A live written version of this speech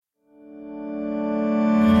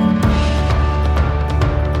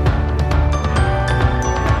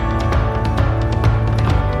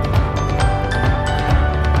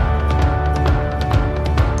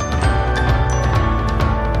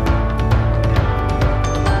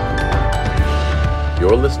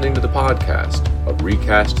You're listening to the podcast of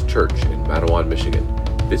Recast Church in Mattawan, Michigan.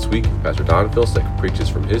 This week, Pastor Don Filsick preaches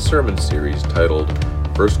from his sermon series titled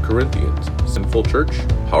 1 Corinthians, Sinful Church,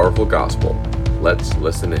 Powerful Gospel. Let's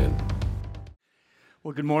listen in.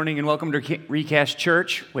 Well, good morning and welcome to Recast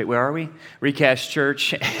Church. Wait, where are we? Recast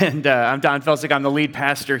Church, and I'm Don Felsick. I'm the lead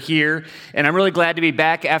pastor here, and I'm really glad to be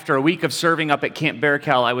back after a week of serving up at Camp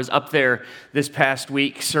Barakel. I was up there this past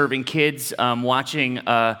week serving kids, watching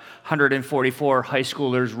 144 high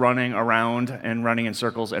schoolers running around and running in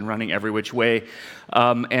circles and running every which way,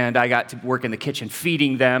 and I got to work in the kitchen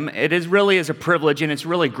feeding them. It really is a privilege, and it's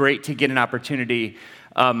really great to get an opportunity.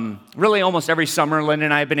 Really almost every summer, Linda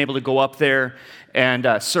and I have been able to go up there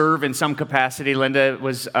and serve in some capacity. Linda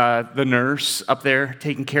was the nurse up there,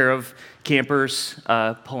 taking care of campers,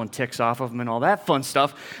 pulling ticks off of them and all that fun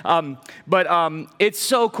stuff. But it's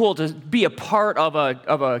so cool to be a part of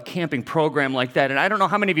a camping program like that. And I don't know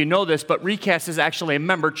how many of you know this, but Recast is actually a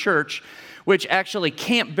member church, which actually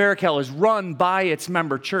Camp Barakel is run by its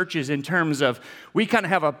member churches in terms of we kind of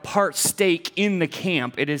have a part stake in the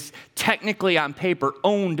camp. It is technically on paper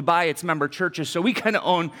owned by its member churches, so we kind of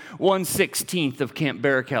own 1/16 of Camp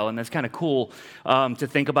Barakel, and that's kind of cool to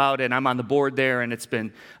think about, and I'm on the board there, and it's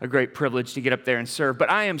been a great privilege to get up there and serve. But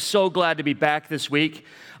I am so glad to be back this week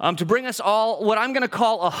to bring us all what I'm going to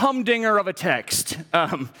call a humdinger of a text.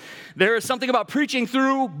 There is something about preaching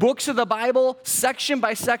through books of the Bible, section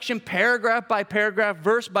by section, paragraph by paragraph,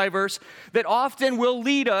 verse by verse, that often will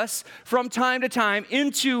lead us from time to time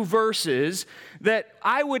into verses that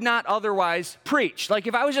I would not otherwise preach. Like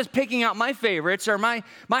if I was just picking out my favorites or my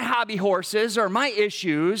hobby horses or my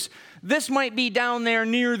issues, this might be down there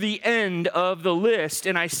near the end of the list.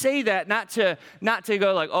 And I say that not to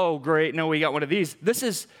go like, oh, great, no, we got one of these.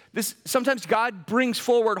 This sometimes God brings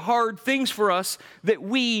forward hard things for us that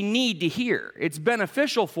we need to hear. It's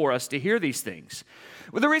beneficial for us to hear these things.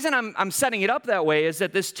 Well, the reason I'm setting it up that way is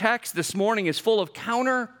that this text this morning is full of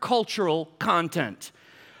countercultural content.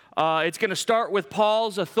 It's going to start with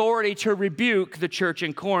Paul's authority to rebuke the church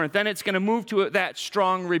in Corinth. Then it's going to move to that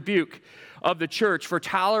strong rebuke of the church for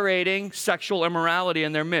tolerating sexual immorality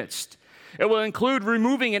in their midst. It will include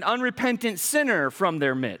removing an unrepentant sinner from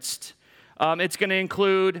their midst. It's going to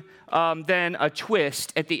include then a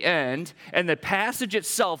twist at the end, and the passage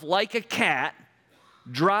itself, like a cat,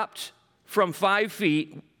 dropped from 5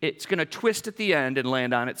 feet, it's going to twist at the end and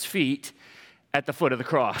land on its feet at the foot of the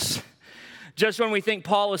cross. Just when we think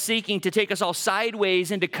Paul is seeking to take us all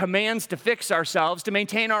sideways into commands to fix ourselves, to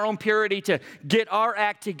maintain our own purity, to get our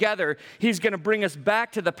act together, he's going to bring us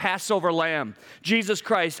back to the Passover Lamb, Jesus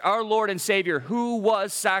Christ, our Lord and Savior, who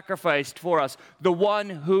was sacrificed for us, the one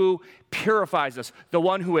who purifies us, the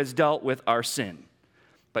one who has dealt with our sin.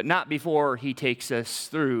 But not before he takes us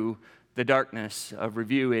through the darkness of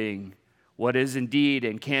reviewing what is indeed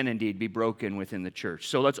and can indeed be broken within the church.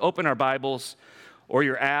 So let's open our Bibles or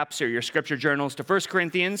your apps or your scripture journals to 1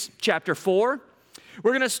 Corinthians chapter 4.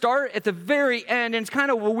 We're going to start at the very end, and it's kind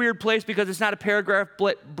of a weird place because it's not a paragraph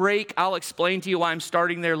break. I'll explain to you why I'm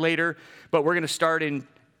starting there later, but we're going to start in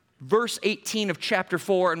verse 18 of chapter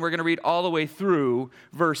 4, and we're going to read all the way through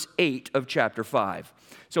verse 8 of chapter 5.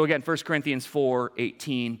 So again, 1 Corinthians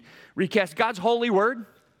 4:18. Recast God's holy word,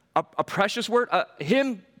 a precious word,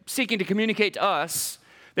 him seeking to communicate to us.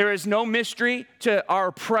 There is no mystery to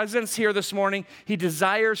our presence here this morning. He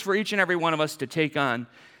desires for each and every one of us to take on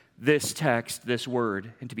this text, this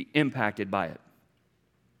word, and to be impacted by it.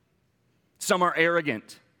 Some are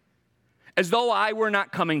arrogant, as though I were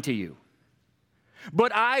not coming to you.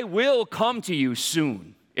 But I will come to you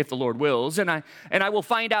soon, if the Lord wills, and I will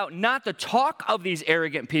find out not the talk of these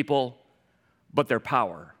arrogant people, but their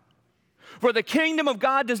power. For the kingdom of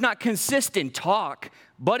God does not consist in talk,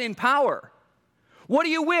 but in power. What do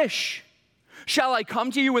you wish? Shall I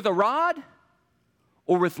come to you with a rod,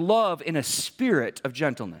 or with love in a spirit of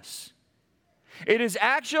gentleness? It is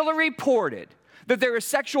actually reported that there is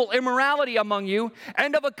sexual immorality among you,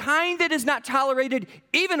 and of a kind that is not tolerated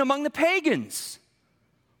even among the pagans.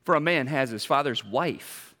 For a man has his father's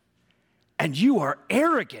wife, and you are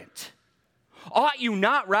arrogant. Ought you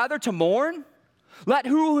not rather to mourn? Let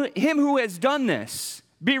him who has done this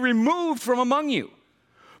be removed from among you.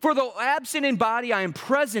 For though absent in body, I am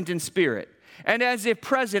present in spirit. And as if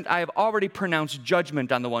present, I have already pronounced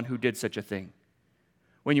judgment on the one who did such a thing.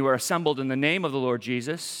 When you are assembled in the name of the Lord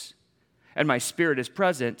Jesus, and my spirit is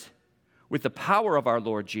present, with the power of our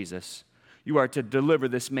Lord Jesus, you are to deliver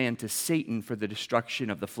this man to Satan for the destruction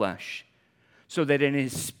of the flesh, so that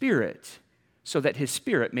his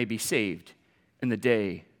spirit may be saved in the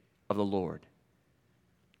day of the Lord.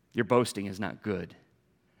 Your boasting is not good.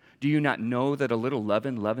 Do you not know that a little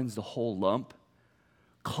leaven leavens the whole lump?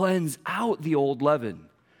 Cleanse out the old leaven,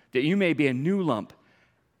 that you may be a new lump,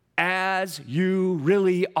 as you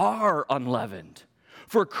really are unleavened.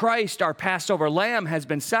 For Christ, our Passover lamb, has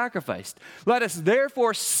been sacrificed. Let us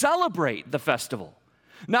therefore celebrate the festival,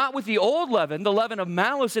 not with the old leaven, the leaven of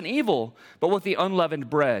malice and evil, but with the unleavened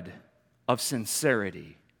bread of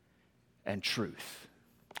sincerity and truth.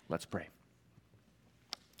 Let's pray.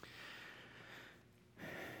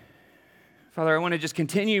 Father, I want to just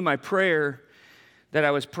continue my prayer that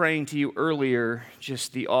I was praying to you earlier,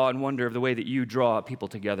 just the awe and wonder of the way that you draw people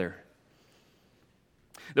together.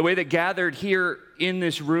 The way that gathered here in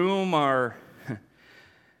this room are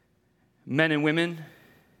men and women,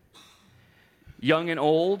 young and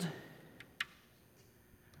old,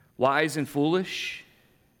 wise and foolish,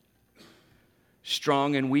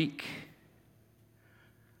 strong and weak,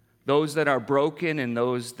 those that are broken and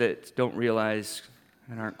those that don't realize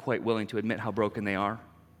and aren't quite willing to admit how broken they are,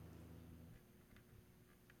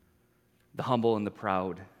 the humble and the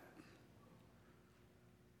proud,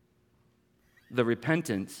 the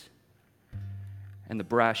repentant and the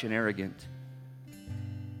brash and arrogant.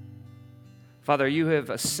 Father, you have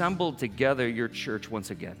assembled together your church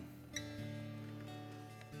once again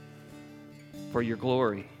for your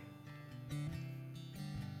glory,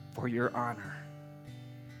 for your honor.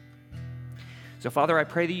 So, Father, I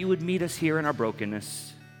pray that you would meet us here in our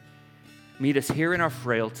brokenness, meet us here in our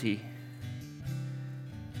frailty,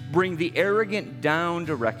 bring the arrogant down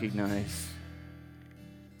to recognize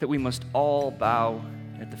that we must all bow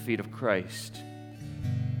at the feet of Christ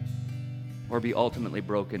or be ultimately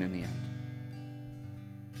broken in the end.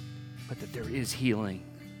 But that there is healing,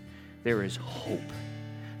 there is hope,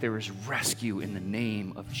 there is rescue in the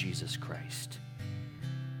name of Jesus Christ.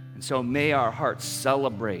 And so may our hearts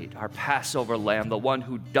celebrate our Passover lamb, the one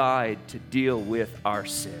who died to deal with our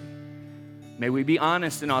sin. May we be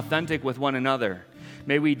honest and authentic with one another.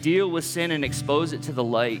 May we deal with sin and expose it to the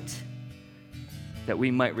light, that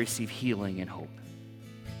we might receive healing and hope.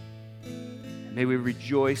 And may we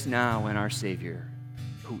rejoice now in our Savior,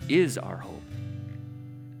 who is our hope.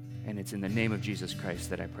 And it's in the name of Jesus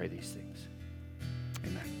Christ that I pray these things.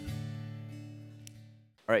 Amen.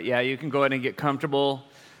 All right, yeah, you can go ahead and get comfortable.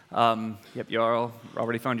 You all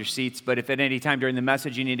already found your seats, but if at any time during the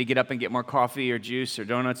message you need to get up and get more coffee or juice or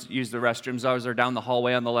donuts, use the restrooms. Those are down the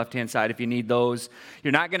hallway on the left-hand side if you need those.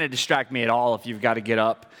 You're not going to distract me at all if you've got to get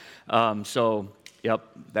up. Yep,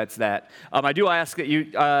 that's that. I do ask that you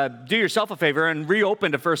do yourself a favor and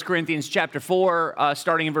reopen to 1 Corinthians chapter 4,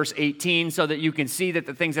 starting in verse 18, so that you can see that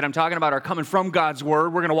the things that I'm talking about are coming from God's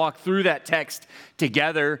Word. We're going to walk through that text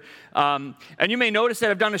together. And you may notice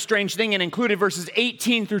that I've done a strange thing and included verses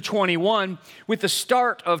 18 through 21 with the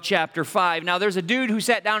start of chapter 5. Now, there's a dude who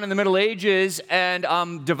sat down in the Middle Ages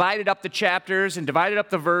and divided up the chapters and divided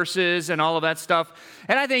up the verses and all of that stuff.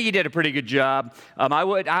 And I think he did a pretty good job.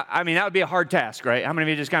 I mean, that would be a hard task, right? How many of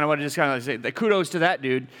you just kind of want to say kudos to that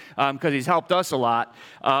dude because he's helped us a lot.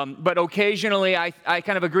 But occasionally, I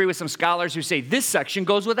kind of agree with some scholars who say this section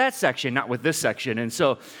goes with that section, not with this section. And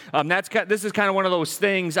so this is kind of one of those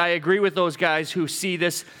things. I agree with those guys who see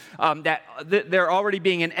this, that there already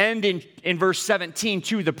being an end in verse 17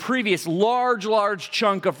 to the previous large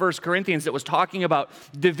chunk of 1 Corinthians that was talking about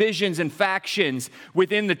divisions and factions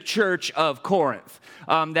within the church of Corinth.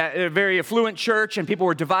 That a very affluent church, and people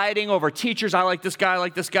were dividing over teachers. I like this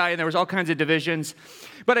guy, and there was all kinds of divisions.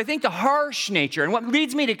 But I think the harsh nature, and what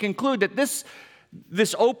leads me to conclude that this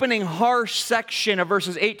opening harsh section of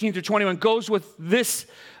verses 18 through 21 goes with this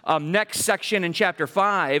next section in chapter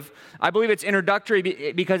 5. I believe it's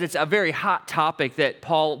introductory because it's a very hot topic that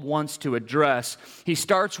Paul wants to address. He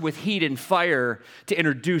starts with heat and fire to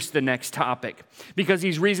introduce the next topic because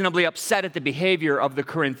he's reasonably upset at the behavior of the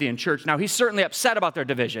Corinthian church. Now, he's certainly upset about their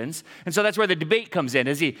divisions, and so that's where the debate comes in.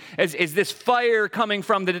 Is this fire coming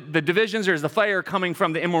from the divisions, or is the fire coming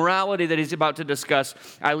from the immorality that he's about to discuss?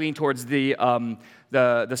 I lean towards the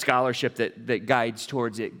scholarship that guides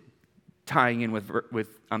towards it, tying in with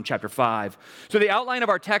chapter 5. So the outline of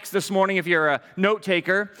our text this morning, if you're a note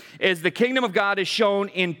taker, is the kingdom of God is shown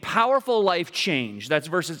in powerful life change. That's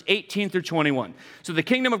verses 18 through 21. So the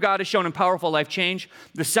kingdom of God is shown in powerful life change.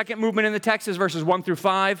 The second movement in the text is verses 1 through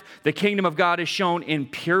 5. The kingdom of God is shown in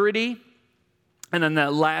purity. And then the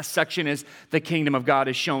last section is the kingdom of God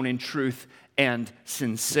is shown in truth and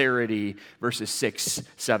sincerity, verses 6,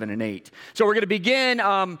 7, and 8. So we're going to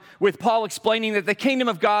begin with Paul explaining that the kingdom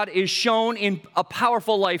of God is shown in a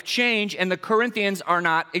powerful life change, and the Corinthians are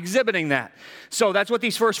not exhibiting that. So that's what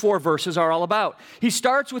these first 4 verses are all about. He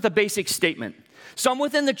starts with a basic statement Some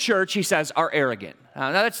within the church, he says, are arrogant.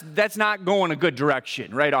 Now that's not going a good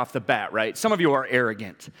direction right off the bat, right? Some of you are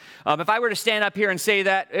arrogant. If I were to stand up here and say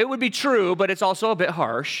that, it would be true, but it's also a bit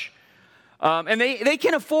harsh. And they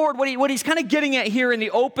can afford, what he's kind of getting at here in the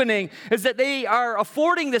opening is that they are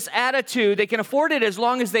affording this attitude. They can afford it as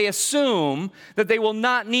long as they assume that they will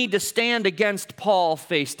not need to stand against Paul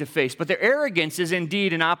face to face. But their arrogance is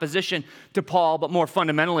indeed in opposition to Paul, but more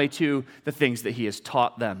fundamentally to the things that he has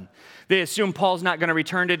taught them. They assume Paul's not going to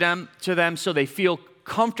return to them, so they feel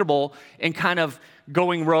comfortable in kind of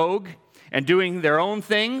going rogue and doing their own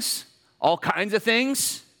things, all kinds of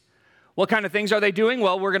things. What kind of things are they doing?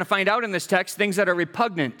 Well, we're going to find out in this text things that are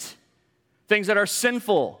repugnant, things that are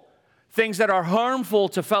sinful, things that are harmful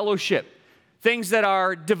to fellowship, things that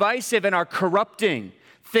are divisive and are corrupting,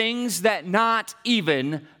 things that not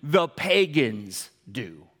even the pagans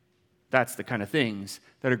do. That's the kind of things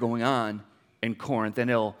that are going on in Corinth, and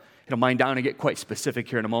he'll mine down and get quite specific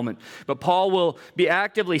here in a moment. But Paul will be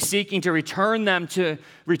actively seeking to return to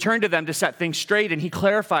them to set things straight, and he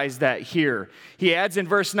clarifies that here. He adds in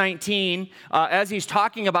verse 19, as he's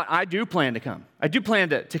talking about, I do plan to come. I do plan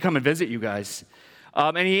to come and visit you guys.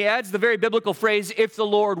 And he adds the very biblical phrase, if the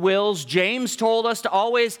Lord wills. James told us to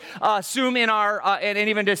always assume in our, and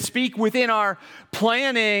even to speak within our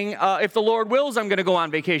planning, if the Lord wills, I'm going to go on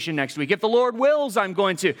vacation next week. If the Lord wills, I'm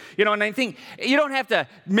going to, and I think you don't have to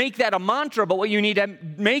make that a mantra, but what you need to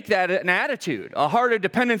make that an attitude, a heart of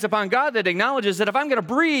dependence upon God that acknowledges that if I'm going to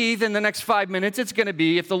breathe in the next 5 minutes, it's going to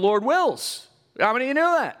be if the Lord wills. How many of you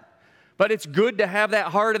know that? But it's good to have that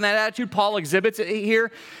heart and that attitude. Paul exhibits it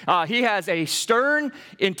here. He has a stern,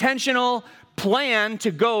 intentional plan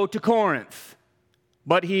to go to Corinth.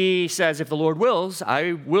 But he says, if the Lord wills,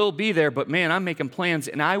 I will be there. But man, I'm making plans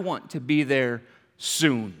and I want to be there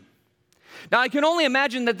soon. Now, I can only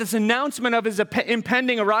imagine that this announcement of his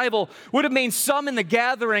impending arrival would have made some in the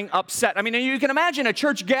gathering upset. I mean, you can imagine a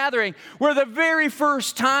church gathering where the very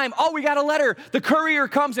first time, we got a letter. The courier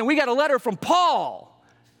comes and we got a letter from Paul.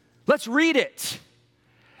 Let's read it.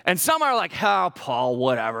 And some are like, Paul,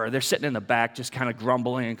 whatever. They're sitting in the back just kind of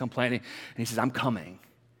grumbling and complaining. And he says, I'm coming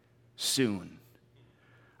soon.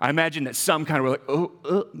 I imagine that some kind of were like,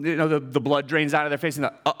 the blood drains out of their face and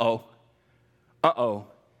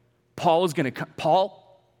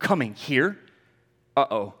Paul coming here?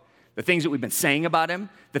 The things that we've been saying about him,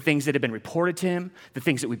 the things that have been reported to him, the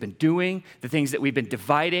things that we've been doing, the things that we've been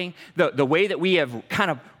dividing, the way that we have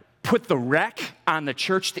kind of put the wreck on the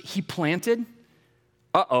church that he planted?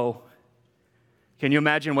 Can you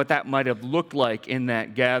imagine what that might have looked like in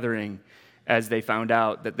that gathering as they found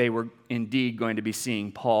out that they were indeed going to be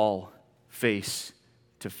seeing Paul face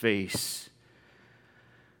to face?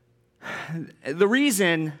 The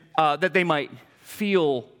reason that they might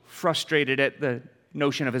feel frustrated at the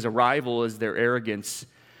notion of his arrival is their arrogance.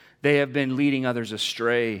 They have been leading others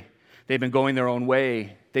astray. They've been going their own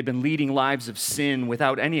way. They've been leading lives of sin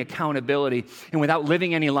without any accountability and without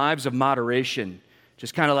living any lives of moderation.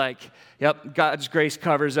 Just kind of like, yep, God's grace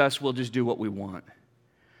covers us. We'll just do what we want.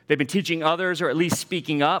 They've been teaching others, or at least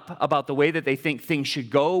speaking up about the way that they think things should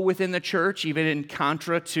go within the church, even in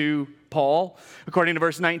contra to Paul. According to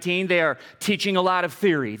verse 19, they are teaching a lot of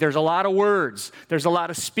theory. There's a lot of words. There's a lot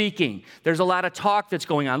of speaking. There's a lot of talk that's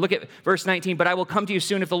going on. Look at verse 19. But I will come to you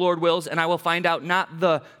soon if the Lord wills, and I will find out not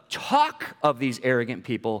the talk of these arrogant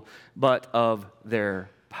people, but of their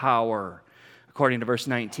power. According to verse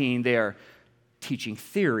 19, they are teaching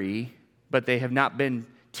theory, but they have not been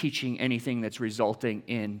teaching anything that's resulting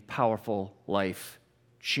in powerful life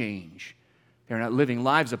change. They're not living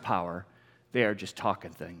lives of power. They are just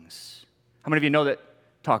talking things. How many of you know that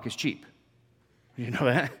talk is cheap? You know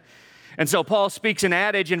that? And so Paul speaks an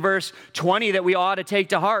adage in verse 20 that we ought to take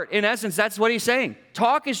to heart. In essence, that's what he's saying.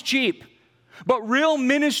 Talk is cheap, but real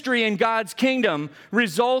ministry in God's kingdom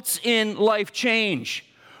results in life change.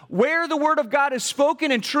 Where the word of God is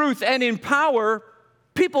spoken in truth and in power,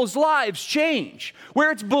 people's lives change.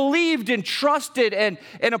 Where it's believed and trusted and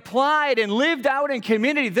applied and lived out in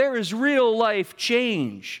community, there is real life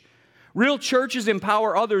change. Real churches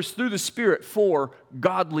empower others through the Spirit for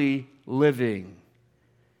godly living.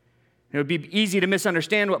 It would be easy to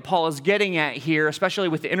misunderstand what Paul is getting at here, especially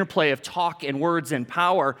with the interplay of talk and words and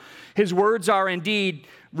power. His words are indeed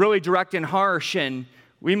really direct and harsh, and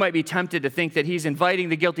we might be tempted to think that he's inviting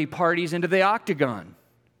the guilty parties into the octagon,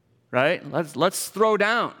 right? Let's throw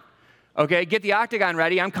down. Okay, get the octagon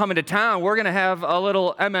ready. I'm coming to town. We're going to have a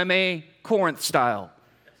little MMA Corinth style.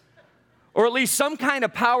 or at least some kind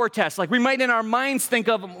of power test. Like we might in our minds think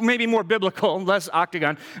of maybe more biblical, less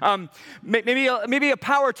octagon, maybe a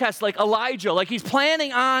power test like Elijah. Like he's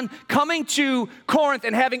planning on coming to Corinth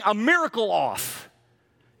and having a miracle off.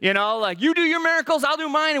 You know, like you do your miracles, I'll do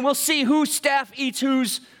mine, and we'll see whose staff eats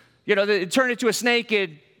whose, turn it to a snake,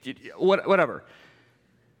 whatever.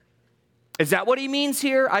 Is that what he means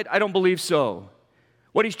here? I don't believe so.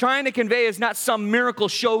 What he's trying to convey is not some miracle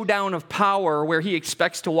showdown of power where he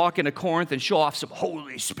expects to walk into Corinth and show off some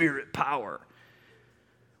Holy Spirit power.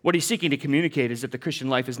 What he's seeking to communicate is that the Christian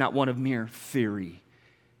life is not one of mere theory.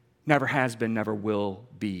 Never has been, never will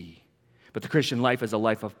be. But the Christian life is a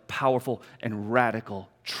life of powerful and radical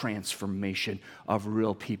transformation of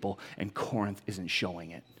real people, and Corinth isn't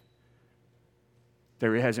showing it.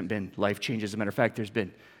 There hasn't been life change. As a matter of fact, there's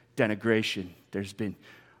been denigration. There's been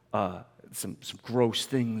some gross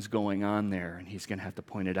things going on there, and he's going to have to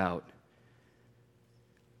point it out.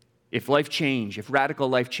 If life change, if radical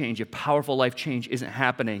life change, if powerful life change isn't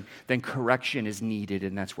happening, then correction is needed,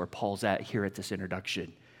 and that's where Paul's at here at this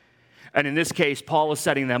introduction. And in this case, Paul is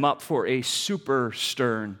setting them up for a super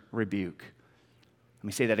stern rebuke. Let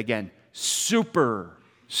me say that again, super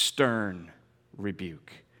stern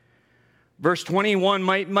rebuke. Verse 21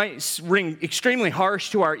 might ring extremely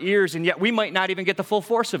harsh to our ears, and yet we might not even get the full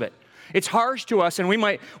force of it. It's harsh to us, and we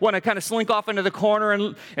might want to kind of slink off into the corner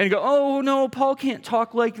and go, oh, no, Paul can't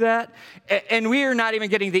talk like that. And we are not even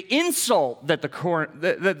getting the insult that the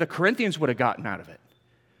Corinthians would have gotten out of it.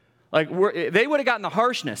 Like, they would have gotten the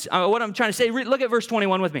harshness. What I'm trying to say, look at verse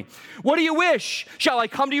 21 with me. What do you wish? Shall I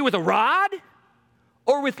come to you with a rod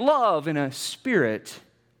or with love and a spirit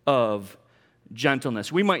of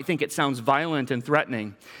gentleness? We might think it sounds violent and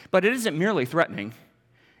threatening, but it isn't merely threatening.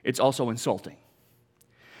 It's also insulting.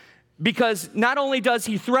 Because not only does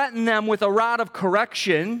he threaten them with a rod of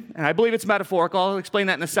correction, and I believe it's metaphorical, I'll explain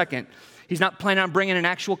that in a second. He's not planning on bringing an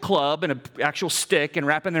actual club and an actual stick and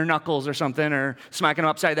wrapping their knuckles or something or smacking them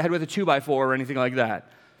upside the head with a 2x4 or anything like that.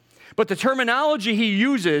 But the terminology he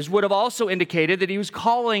uses would have also indicated that he was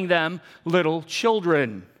calling them little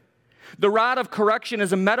children. The rod of correction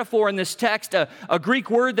is a metaphor in this text, a Greek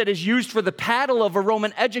word that is used for the paddle of a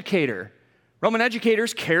Roman educator. Roman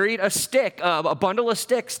educators carried a stick, a bundle of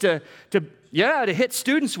sticks to hit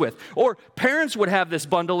students with. Or parents would have this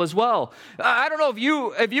bundle as well. I don't know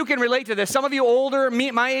if you can relate to this. Some of you older,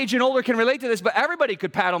 my age and older can relate to this, but everybody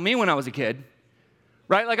could paddle me when I was a kid.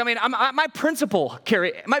 Right? Like, I mean, the principal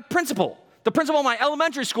of my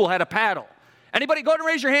elementary school had a paddle. Anybody, go ahead and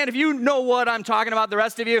raise your hand if you know what I'm talking about, the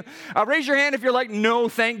rest of you. Raise your hand if you're like, no,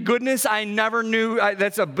 thank goodness, I never knew.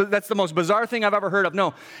 That's the most bizarre thing I've ever heard of.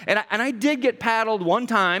 No. And I did get paddled one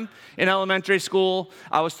time in elementary school.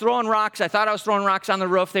 I was throwing rocks. I thought I was throwing rocks on the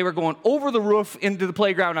roof. They were going over the roof into the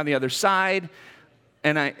playground on the other side.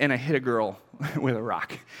 And I hit a girl with a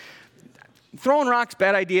rock. Throwing rocks,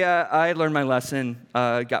 bad idea. I learned my lesson,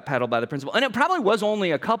 got paddled by the principal. And it probably was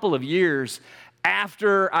only a couple of years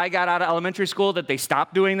after I got out of elementary school that they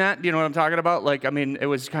stopped doing that. Do you know what I'm talking about? Like, I mean, it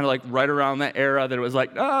was kind of like right around that era that it was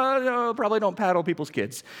like, oh, no, probably don't paddle people's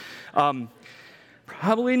kids.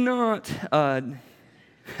 Probably not.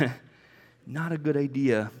 Not a good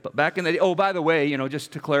idea. But back in the day, oh, by the way,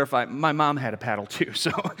 just to clarify, my mom had a paddle too.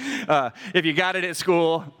 So if you got it at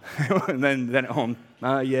school, and then at home,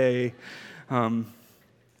 yay. But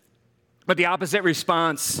the opposite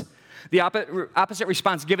response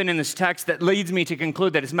given in this text that leads me to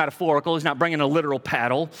conclude that it's metaphorical, is not bringing a literal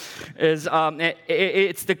paddle, is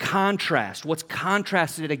it's the contrast. What's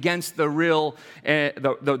contrasted against the real,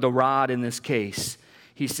 the rod in this case.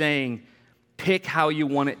 He's saying, pick how you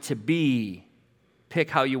want it to be. Pick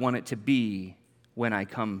how you want it to be when I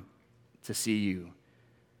come to see you.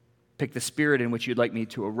 Pick the spirit in which you'd like me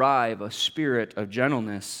to arrive, a spirit of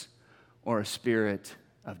gentleness or a spirit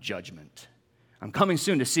of judgment. I'm coming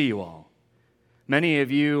soon to see you all. Many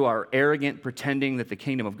of you are arrogant, pretending that the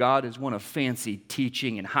kingdom of God is one of fancy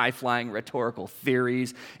teaching and high-flying rhetorical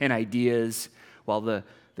theories and ideas, while the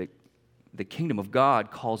kingdom of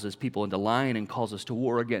God calls us people into line and calls us to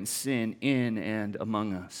war against sin in and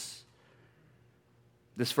among us.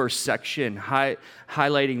 This first section,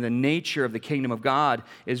 highlighting the nature of the kingdom of God,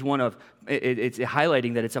 is one of it's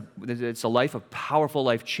highlighting that it's a life of powerful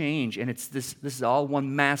life change, and this is all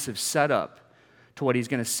one massive setup to what he's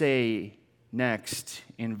going to say next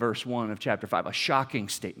in verse 1 of chapter 5, a shocking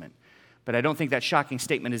statement. But I don't think that shocking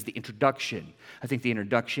statement is the introduction. I think the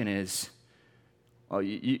introduction is,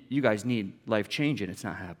 you guys need life change, and it's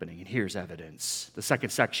not happening, and here's evidence. The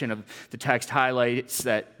second section of the text highlights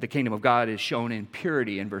that the kingdom of God is shown in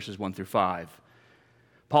purity in verses 1 through 5.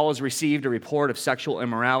 Paul has received a report of sexual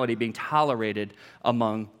immorality being tolerated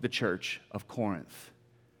among the church of Corinth.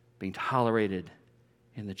 Being tolerated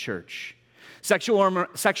in the church.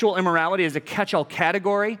 Sexual immorality is a catch-all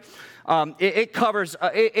category.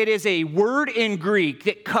 It is a word in Greek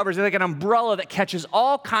that covers, like an umbrella that catches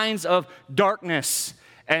all kinds of darkness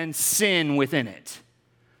and sin within it.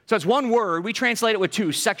 So it's one word. We translate it with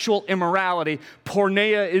two, sexual immorality.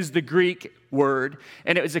 Porneia is the Greek word,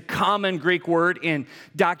 and it was a common Greek word in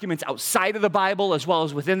documents outside of the Bible as well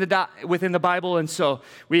as within the Bible. And so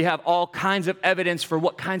we have all kinds of evidence for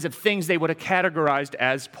what kinds of things they would have categorized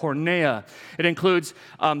as porneia. It includes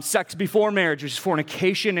sex before marriage, which is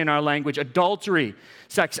fornication in our language, adultery,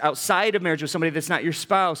 sex outside of marriage with somebody that's not your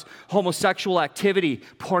spouse, homosexual activity,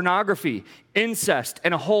 pornography, incest,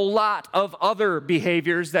 and a whole lot of other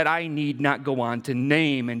behaviors that I need not go on to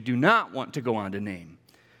name and do not want to go on to name.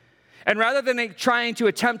 And rather than trying to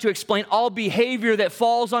attempt to explain all behavior that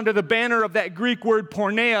falls under the banner of that Greek word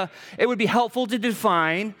porneia, it would be helpful to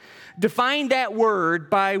define that word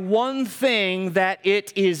by one thing that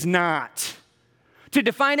it is not. To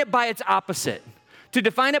define it by its opposite. To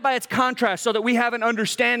define it by its contrast so that we have an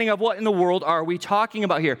understanding of what in the world are we talking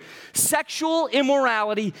about here. Sexual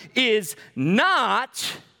immorality is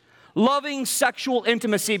not loving sexual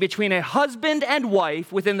intimacy between a husband and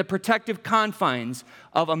wife within the protective confines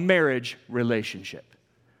of a marriage relationship.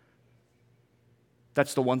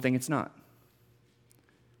 That's the one thing it's not.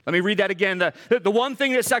 Let me read that again. The one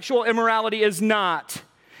thing that sexual immorality is not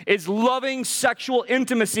is loving sexual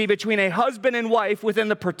intimacy between a husband and wife within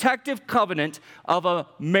the protective covenant of a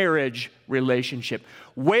marriage relationship.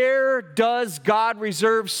 Where does God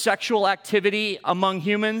reserve sexual activity among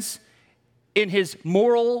humans? In his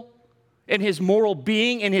moral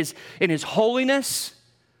being, in his holiness,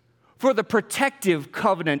 for the protective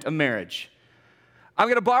covenant of marriage. I'm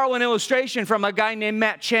going to borrow an illustration from a guy named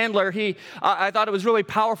Matt Chandler. I thought it was really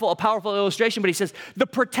powerful, a powerful illustration, but he says the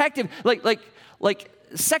protective, like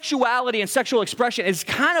sexuality and sexual expression is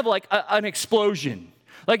kind of like an explosion.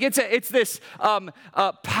 Like it's this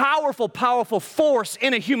powerful force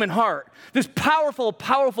in a human heart. This powerful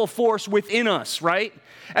force within us, right?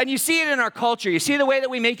 And you see it in our culture. You see the way that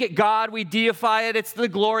we make it God. We deify it. It's the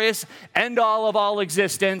glorious end all of all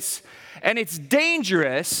existence. And it's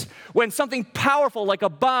dangerous when something powerful like a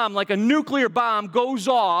bomb, like a nuclear bomb, goes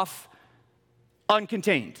off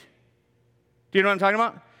uncontained. Do you know what I'm talking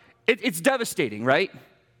about? It's devastating, right?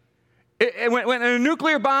 When a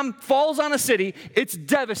nuclear bomb falls on a city, it's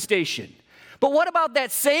devastation. But what about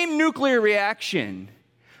that same nuclear reaction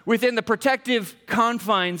within the protective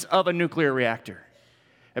confines of a nuclear reactor?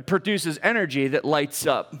 It produces energy that lights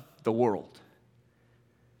up the world.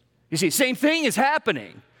 You see, same thing is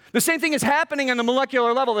happening. The same thing is happening on the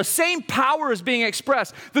molecular level. The same power is being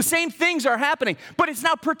expressed. The same things are happening, but it's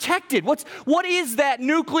now protected. What is that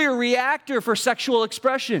nuclear reactor for sexual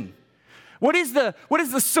expression? What is the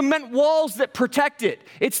cement walls that protect it?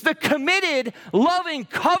 It's the committed, loving,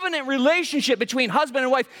 covenant relationship between husband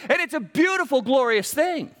and wife, and it's a beautiful, glorious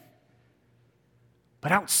thing.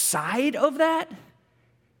 But outside of that,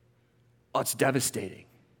 it's devastating.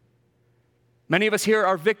 Many of us here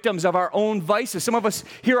are victims of our own vices. Some of us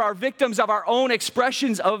here are victims of our own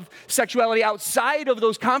expressions of sexuality outside of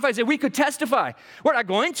those confines, and we could testify. We're not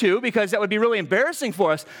going to, because that would be really embarrassing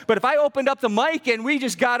for us. But if I opened up the mic and we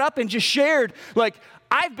just got up and just shared, like,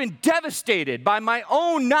 I've been devastated by my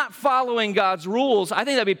own not following God's rules, I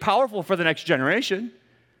think that'd be powerful for the next generation.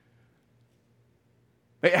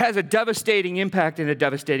 It has a devastating impact and a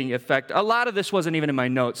devastating effect. A lot of this wasn't even in my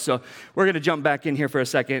notes, so we're going to jump back in here for a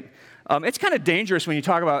second. It's kind of dangerous when you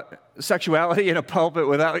talk about sexuality in a pulpit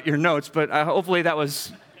without your notes, but hopefully that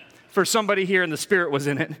was for somebody here and the Spirit was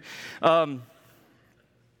in it.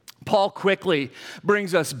 Paul quickly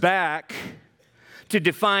brings us back to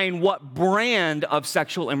define what brand of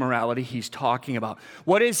sexual immorality he's talking about.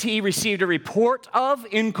 What is he received a report of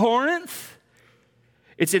in Corinth?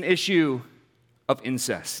 It's an issue of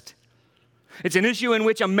incest. It's an issue in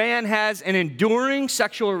which a man has an enduring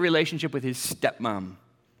sexual relationship with his stepmom.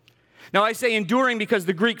 Now, I say enduring because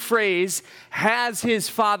the Greek phrase, has his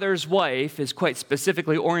father's wife, is quite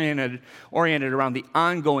specifically oriented around the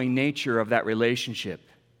ongoing nature of that relationship.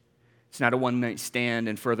 It's not a one-night stand,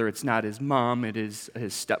 and further, it's not his mom, it is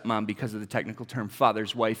his stepmom, because of the technical term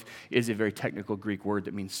father's wife is a very technical Greek word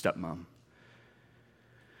that means stepmom.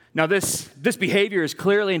 Now, this behavior is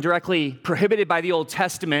clearly and directly prohibited by the Old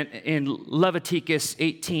Testament in Leviticus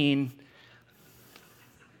 18.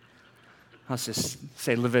 Let's just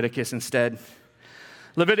say Leviticus instead.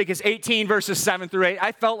 Leviticus 18, verses 7 through 8.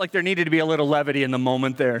 I felt like there needed to be a little levity in the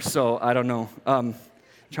moment there, so I don't know.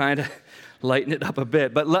 Trying to lighten it up a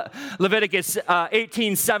bit. But Leviticus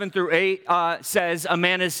 18, 7 through 8 says a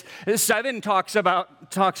man is, 7 talks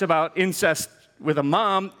about incest with a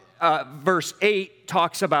mom. Verse 8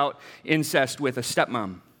 talks about incest with a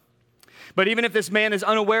stepmom. But even if this man is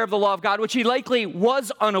unaware of the law of God, which he likely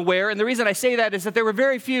was unaware, and the reason I say that is that there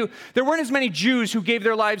weren't as many Jews who gave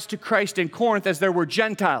their lives to Christ in Corinth as there were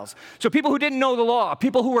Gentiles. So people who didn't know the law,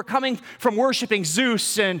 people who were coming from worshiping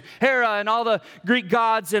Zeus and Hera and all the Greek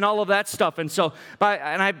gods and all of that stuff. And so,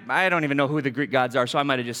 I don't even know who the Greek gods are, so I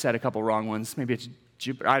might have just said a couple wrong ones. Maybe it's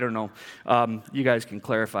Jupiter, I don't know. You guys can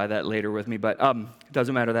clarify that later with me, but it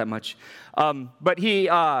doesn't matter that much.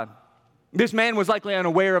 This man was likely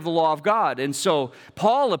unaware of the law of God, and so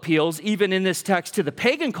Paul appeals, even in this text, to the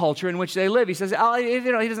pagan culture in which they live. He says,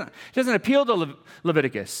 he doesn't appeal to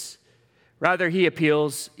Leviticus. Rather, he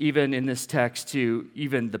appeals, even in this text, to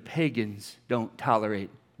even the pagans don't tolerate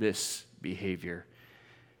this behavior.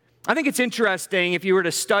 I think it's interesting, if you were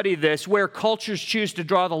to study this, where cultures choose to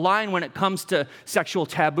draw the line when it comes to sexual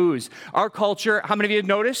taboos. Our culture, how many of you have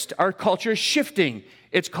noticed? Our culture is shifting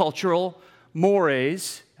its cultural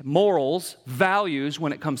morals, values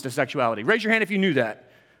when it comes to sexuality. Raise your hand if you knew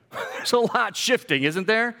that. There's a lot shifting, isn't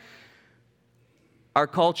there? Our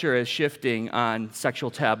culture is shifting on sexual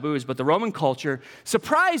taboos, but the Roman culture,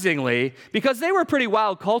 surprisingly, because they were a pretty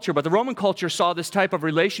wild culture, but the Roman culture saw this type of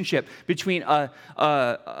relationship between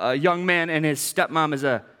a young man and his stepmom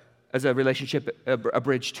as a relationship a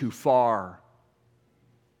bridge too far.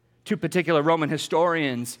 Two particular Roman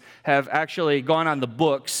historians have actually gone on the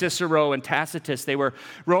book, Cicero and Tacitus. They were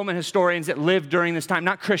Roman historians that lived during this time,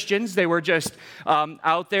 not Christians. They were just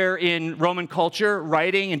out there in Roman culture,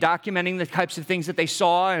 writing and documenting the types of things that they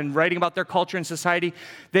saw and writing about their culture and society.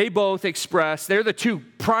 They both express, they're the two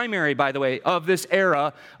primary, by the way, of this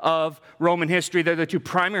era of Roman history. They're the two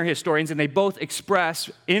primary historians, and they both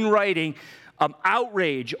express in writing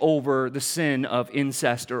outrage over the sin of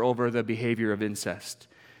incest or over the behavior of incest.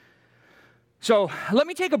 So let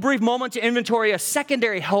me take a brief moment to inventory a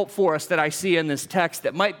secondary help for us that I see in this text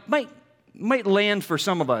that might land for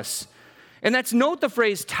some of us. And that's, note the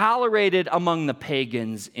phrase tolerated among the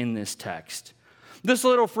pagans in this text. This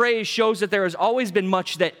little phrase shows that there has always been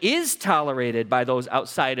much that is tolerated by those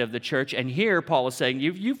outside of the church. And here Paul is saying,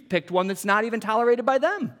 you've picked one that's not even tolerated by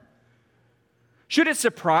them. Should it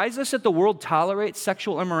surprise us that the world tolerates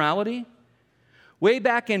sexual immorality? Way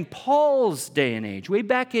back in Paul's day and age, way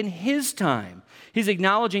back in his time, he's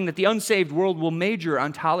acknowledging that the unsaved world will major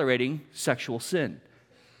on tolerating sexual sin.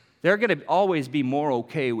 They're going to always be more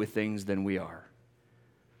okay with things than we are.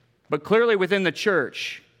 But clearly within the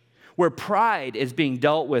church, where pride is being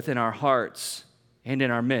dealt with in our hearts and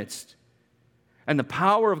in our midst, and the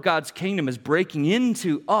power of God's kingdom is breaking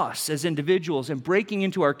into us as individuals and breaking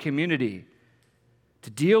into our community, to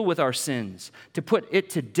deal with our sins, to put it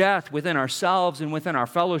to death within ourselves and within our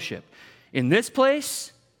fellowship. In this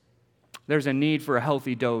place, there's a need for a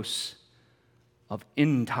healthy dose of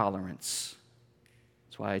intolerance.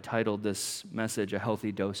 That's why I titled this message, A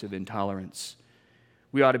Healthy Dose of Intolerance.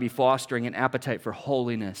 We ought to be fostering an appetite for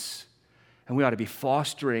holiness, and we ought to be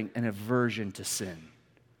fostering an aversion to sin,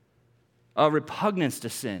 a repugnance to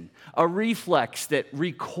sin, a reflex that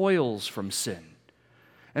recoils from sin.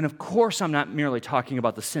 And of course, I'm not merely talking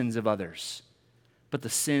about the sins of others, but the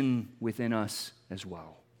sin within us as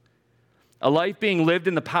well. A life being lived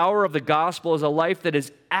in the power of the gospel is a life that is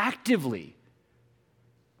actively,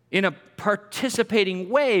 in a participating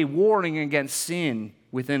way, warning against sin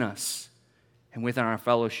within us and within our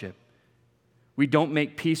fellowship. We don't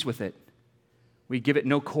make peace with it. We give it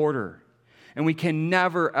no quarter. And we can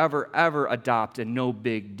never, ever, ever adopt a no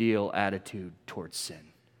big deal attitude towards sin.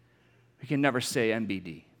 We can never say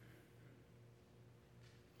NBD.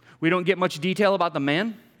 We don't get much detail about the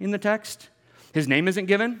man in the text. His name isn't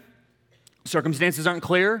given. Circumstances aren't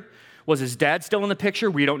clear. Was his dad still in the picture?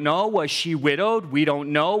 We don't know. Was she widowed? We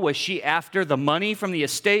don't know. Was she after the money from the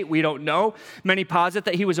estate? We don't know. Many posit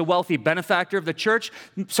that he was a wealthy benefactor of the church.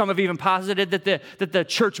 Some have even posited that the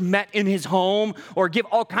church met in his home, or give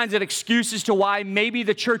all kinds of excuses to why maybe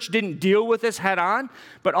the church didn't deal with this head on.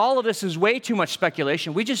 But all of this is way too much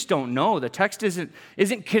speculation. We just don't know. The text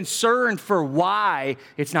isn't concerned for why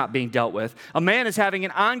it's not being dealt with. A man is having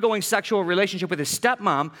an ongoing sexual relationship with his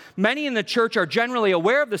stepmom. Many in the church are generally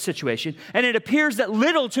aware of the situation, and it appears that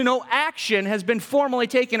little to no action has been formally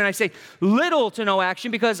taken. And I say little to no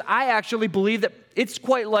action because I actually believe that it's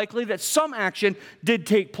quite likely that some action did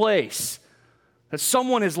take place, that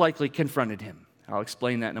someone has likely confronted him. I'll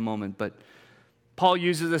explain that in a moment, but Paul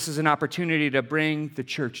uses this as an opportunity to bring the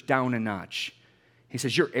church down a notch. He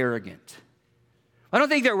says, you're arrogant. I don't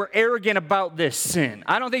think they were arrogant about this sin.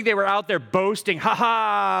 I don't think they were out there boasting,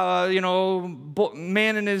 man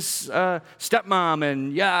and his stepmom,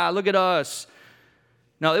 and yeah, look at us.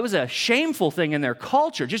 No, it was a shameful thing in their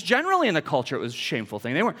culture. Just generally in the culture, it was a shameful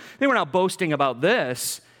thing. They weren't out boasting about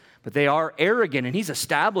this, but they are arrogant, and he's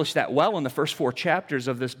established that well in the first 4 chapters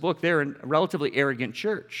of this book. They're a relatively arrogant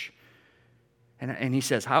church. And he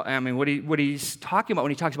says, what he's talking about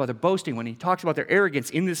when he talks about their boasting, when he talks about their arrogance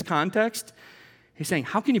in this context, he's saying,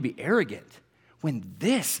 how can you be arrogant when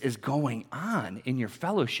this is going on in your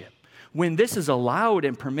fellowship, when this is allowed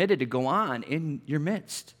and permitted to go on in your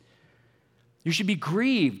midst? You should be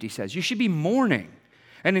grieved, he says. You should be mourning.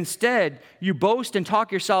 And instead, you boast and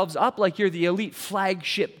talk yourselves up like you're the elite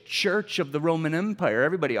flagship church of the Roman Empire.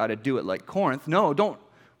 Everybody ought to do it like Corinth. No,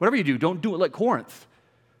 whatever you do, don't do it like Corinth.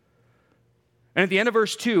 And at the end of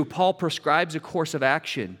verse 2, Paul prescribes a course of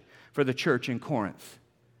action for the church in Corinth.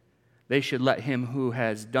 They should let him who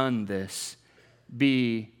has done this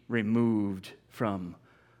be removed from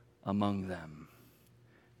among them,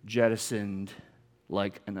 jettisoned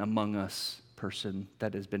like an Among Us person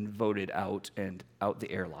that has been voted out and out the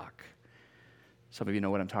airlock. Some of you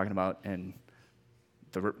know what I'm talking about, and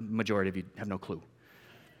the majority of you have no clue.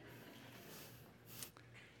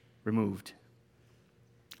 Removed.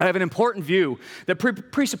 I have an important view that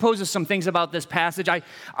presupposes some things about this passage.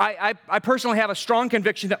 I personally have a strong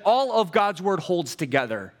conviction that all of God's word holds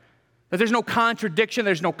together, that there's no contradiction,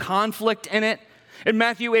 there's no conflict in it. In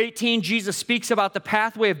Matthew 18, Jesus speaks about the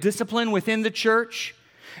pathway of discipline within the church,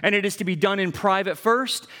 and it is to be done in private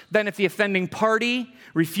first. Then if the offending party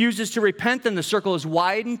refuses to repent, then the circle is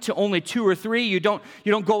widened to only 2 or 3. You don't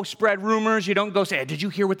go spread rumors. You don't go say, hey, did you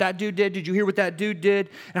hear what that dude did? Did you hear what that dude did?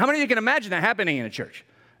 And how many of you can imagine that happening in a church?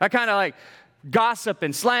 That kind of like gossip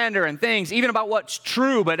and slander and things, even about what's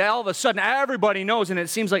true, but all of a sudden everybody knows, and it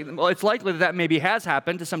seems like, well, it's likely that maybe has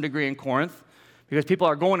happened to some degree in Corinth, because people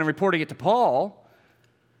are going and reporting it to Paul.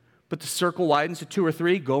 But the circle widens to 2 or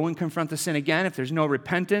 3, go and confront the sin again. If there's no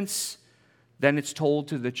repentance, then it's told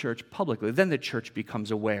to the church publicly. Then the church becomes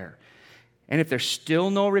aware. And if there's still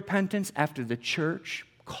no repentance after the church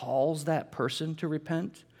calls that person to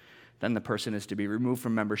repent, then the person is to be removed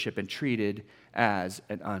from membership and treated as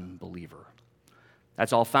an unbeliever.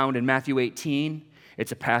 That's all found in Matthew 18.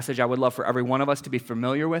 It's a passage I would love for every one of us to be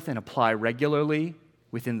familiar with and apply regularly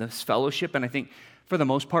within this fellowship, and I think for the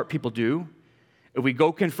most part people do. If we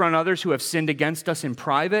go confront others who have sinned against us in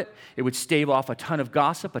private, it would stave off a ton of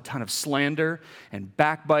gossip, a ton of slander, and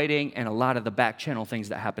backbiting, and a lot of the back channel things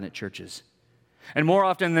that happen at churches. And more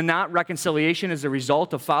often than not, reconciliation is the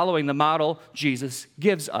result of following the model Jesus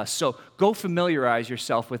gives us. So go familiarize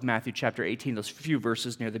yourself with Matthew chapter 18, those few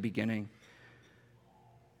verses near the beginning.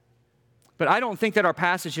 But I don't think that our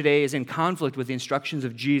passage today is in conflict with the instructions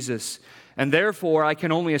of Jesus, and therefore I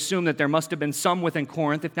can only assume that there must have been some within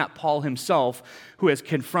Corinth, if not Paul himself, who has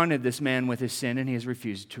confronted this man with his sin and he has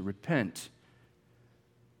refused to repent.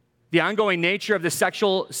 The ongoing nature of the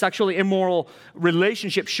sexually immoral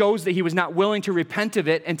relationship shows that he was not willing to repent of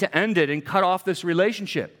it and to end it and cut off this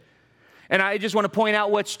relationship. And I just want to point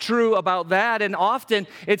out what's true about that. And often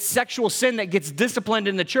it's sexual sin that gets disciplined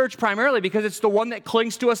in the church primarily because it's the one that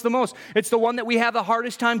clings to us the most. It's the one that we have the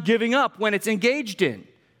hardest time giving up when it's engaged in.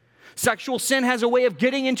 Sexual sin has a way of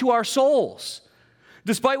getting into our souls.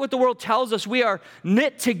 Despite what the world tells us, we are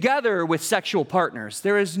knit together with sexual partners.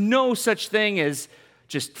 There is no such thing as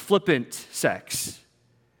just flippant sex.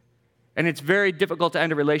 And it's very difficult to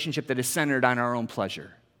end a relationship that is centered on our own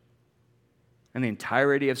pleasure. And the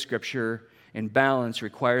entirety of Scripture in balance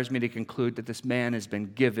requires me to conclude that this man has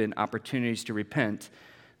been given opportunities to repent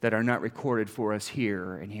that are not recorded for us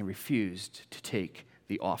here, and he refused to take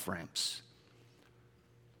the off-ramps.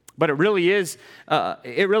 But it really is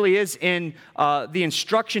in the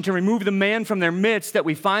instruction to remove the man from their midst that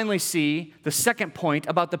we finally see the second point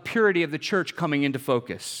about the purity of the church coming into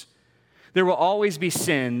focus. There will always be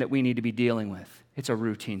sin that we need to be dealing with. It's a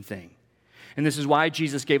routine thing. And this is why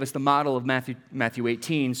Jesus gave us the model of Matthew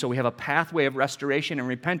 18, so we have a pathway of restoration and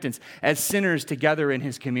repentance as sinners together in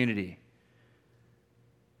his community.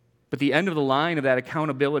 But the end of the line of that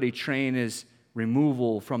accountability train is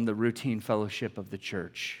removal from the routine fellowship of the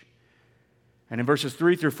church. And in verses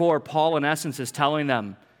 3 through 4, Paul, in essence, is telling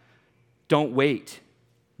them, don't wait.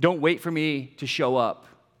 Don't wait for me to show up.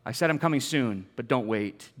 I said I'm coming soon, but don't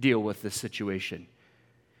wait. Deal with this situation.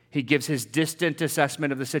 He gives his distant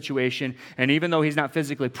assessment of the situation, and even though he's not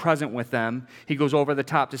physically present with them, he goes over the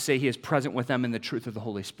top to say he is present with them in the truth of the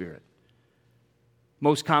Holy Spirit.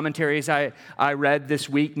 Most commentaries I read this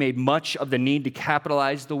week made much of the need to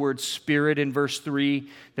capitalize the word Spirit in verse 3,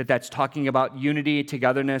 that's talking about unity,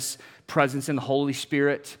 togetherness, presence in the Holy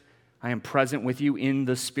Spirit. I am present with you in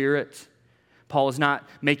the Spirit. Paul is not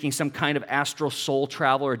making some kind of astral soul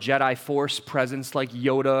travel or Jedi Force presence like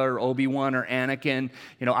Yoda or Obi-Wan or Anakin.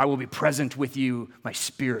 I will be present with you. My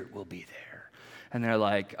spirit will be there. And they're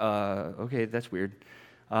like, okay, that's weird.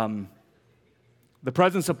 The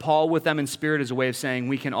presence of Paul with them in spirit is a way of saying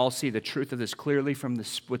we can all see the truth of this clearly from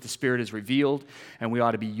what the Spirit has revealed, and we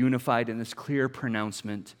ought to be unified in this clear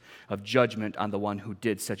pronouncement of judgment on the one who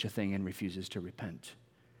did such a thing and refuses to repent.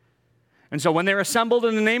 And so when they're assembled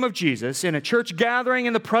in the name of Jesus, in a church gathering,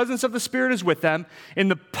 and the presence of the Spirit is with them, in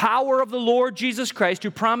the power of the Lord Jesus Christ,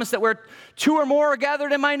 who promised that where two or more are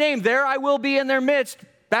gathered in my name, there I will be in their midst.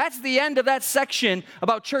 That's the end of that section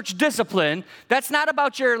about church discipline. That's not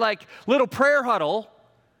about your little prayer huddle.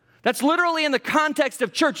 That's literally in the context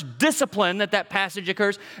of church discipline that passage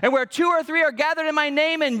occurs. And where two or three are gathered in my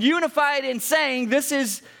name and unified in saying this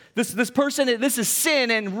is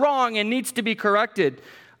sin and wrong and needs to be corrected,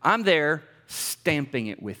 I'm there stamping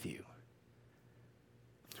it with you.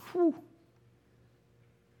 Whew.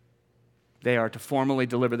 They are to formally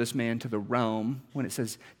deliver this man to the realm. When it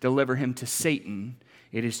says deliver him to Satan,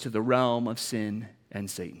 it is to the realm of sin and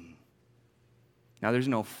Satan. Now, there's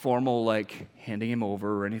no formal, handing him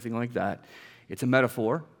over or anything like that. It's a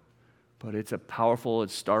metaphor, but it's a powerful,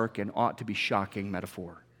 it's stark, and ought to be shocking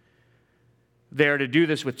metaphor. They are to do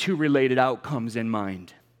this with two related outcomes in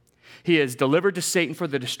mind. He is delivered to Satan for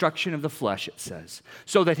the destruction of the flesh, it says,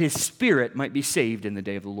 so that his spirit might be saved in the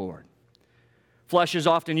day of the Lord. Flesh is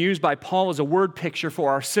often used by Paul as a word picture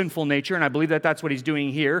for our sinful nature, and I believe that's what he's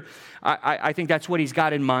doing here. I think that's what he's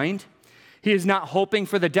got in mind. He is not hoping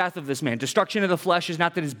for the death of this man. Destruction of the flesh is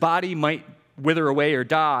not that his body might wither away or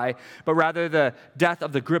die, but rather the death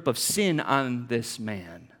of the grip of sin on this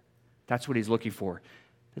man. That's what he's looking for.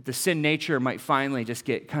 That the sin nature might finally just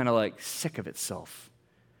get kind of sick of itself.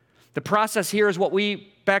 The process here is what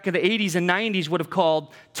we, back in the 80s and 90s, would have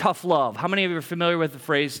called tough love. How many of you are familiar with the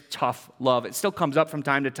phrase tough love? It still comes up from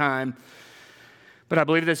time to time. But I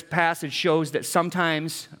believe this passage shows that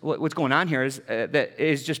sometimes what's going on here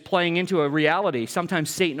is just playing into a reality. Sometimes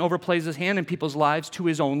Satan overplays his hand in people's lives to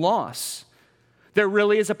his own loss. There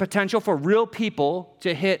really is a potential for real people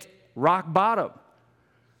to hit rock bottom.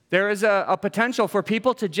 There is a potential for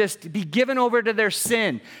people to just be given over to their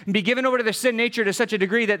sin and be given over to their sin nature to such a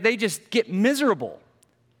degree that they just get miserable.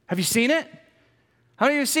 Have you seen it? How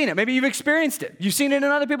many of you have seen it? Maybe you've experienced it. You've seen it in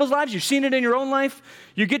other people's lives. You've seen it in your own life.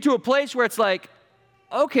 You get to a place where it's like,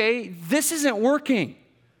 okay, this isn't working.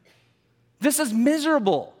 This is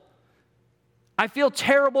miserable. I feel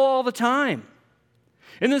terrible all the time.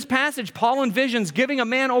 In this passage, Paul envisions giving a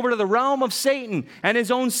man over to the realm of Satan and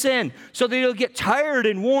his own sin so that he'll get tired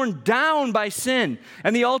and worn down by sin.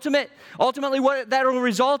 And ultimately what that will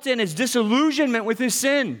result in is disillusionment with his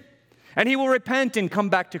sin. And he will repent and come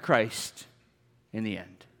back to Christ in the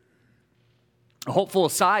end. A hopeful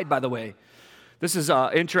aside, by the way, this is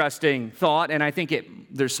an interesting thought, and I think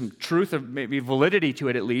there's some truth or maybe validity to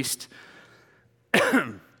it at least.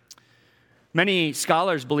 Many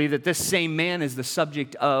scholars believe that this same man is the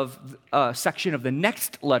subject of a section of the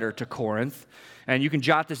next letter to Corinth. And you can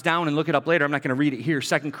jot this down and look it up later. I'm not going to read it here.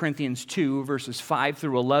 2 Corinthians 2, verses 5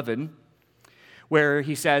 through 11, where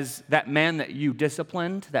he says, that man that you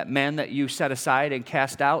disciplined, that man that you set aside and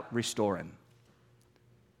cast out, restore him.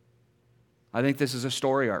 I think this is a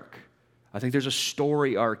story arc. I think there's a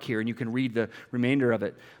story arc here, and you can read the remainder of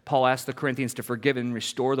it. Paul asked the Corinthians to forgive and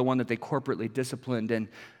restore the one that they corporately disciplined, and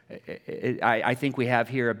I think we have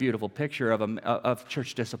here a beautiful picture of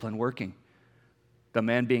church discipline working. The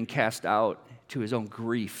man being cast out to his own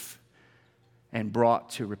grief and brought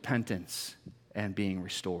to repentance and being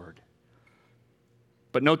restored.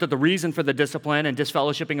 But note that the reason for the discipline and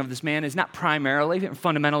disfellowshipping of this man is not primarily and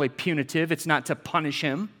fundamentally punitive. It's not to punish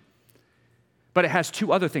him, but it has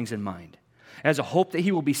two other things in mind. It has a hope that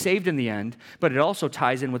he will be saved in the end, but it also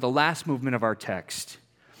ties in with the last movement of our text.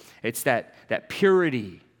 It's that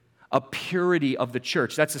purity, a purity of the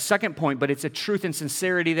church. That's the second point, but it's a truth and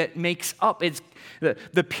sincerity that makes up.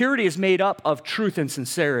 The purity is made up of truth and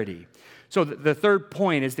sincerity. So the third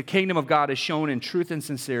point is the kingdom of God is shown in truth and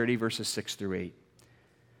sincerity, verses 6 through 8.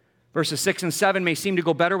 Verses 6 and 7 may seem to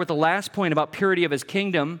go better with the last point about purity of his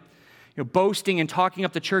kingdom. Boasting and talking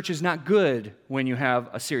up the church is not good when you have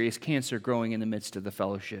a serious cancer growing in the midst of the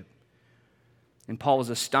fellowship. And Paul is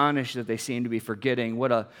astonished that they seem to be forgetting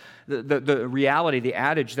the reality, the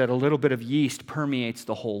adage that a little bit of yeast permeates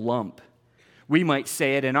the whole lump. We might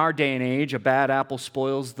say it in our day and age, a bad apple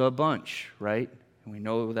spoils the bunch, right? and we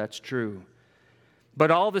know that's true.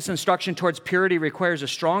 But all this instruction towards purity requires a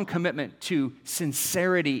strong commitment to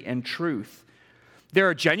sincerity and truth. There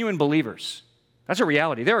are genuine believers. That's a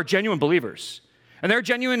reality. There are genuine believers. And there are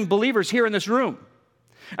genuine believers here in this room.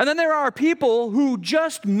 And then there are people who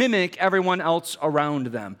just mimic everyone else around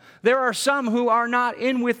them. There are some who are not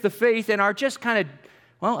in with the faith and are just kind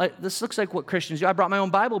of, this looks like what Christians do. I brought my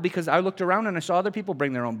own Bible because I looked around and I saw other people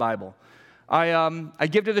bring their own Bible. I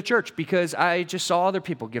give to the church because I just saw other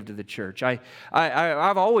people give to the church.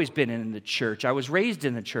 I've always been in the church. I was raised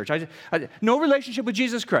in the church. No relationship with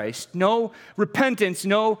Jesus Christ, no repentance,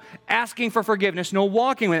 no asking for forgiveness, no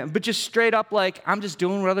walking with Him, but just straight up like, I'm just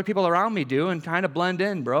doing what other people around me do and trying to blend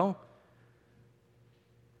in, bro.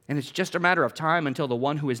 And it's just a matter of time until the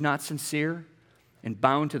one who is not sincere and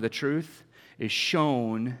bound to the truth is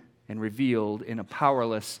shown and revealed in a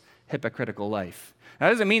powerless, hypocritical life. That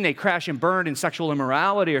doesn't mean they crash and burn in sexual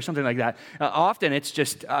immorality or something like that. Often it's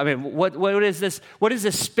just, what is this? What is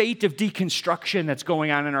this spate of deconstruction that's going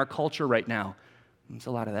on in our culture right now? It's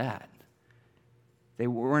a lot of that. They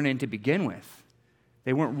weren't in to begin with.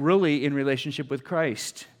 They weren't really in relationship with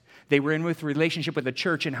Christ. They were in with relationship with the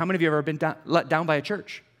church. And how many of you have ever been let down by a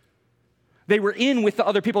church? They were in with the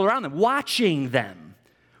other people around them, watching them,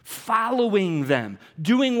 following them,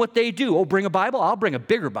 doing what they do. Oh, bring a Bible? I'll bring a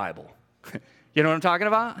bigger Bible. You know what I'm talking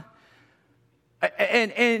about? And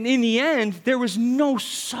in the end, there was no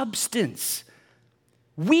substance.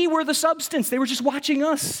 We were the substance. They were just watching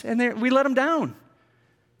us, and we let them down.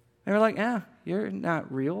 They were like, you're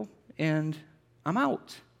not real, and I'm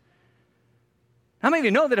out. How many of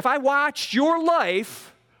you know that if I watched your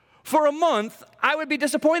life for a month, I would be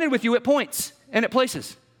disappointed with you at points and at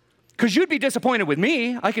places? Because you'd be disappointed with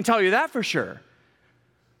me. I can tell you that for sure.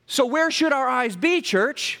 So where should our eyes be,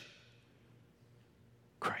 church?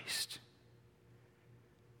 Christ.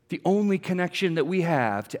 The only connection that we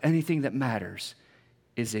have to anything that matters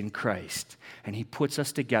is in Christ. And He puts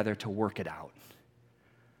us together to work it out.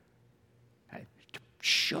 To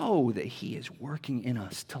show that He is working in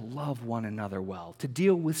us to love one another well, to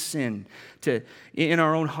deal with sin in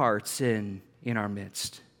our own hearts and in our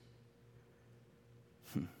midst.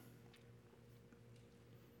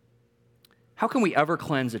 How can we ever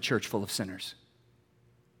cleanse a church full of sinners?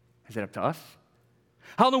 Is it up to us?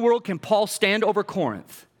 How in the world can Paul stand over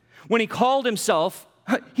Corinth when he called himself,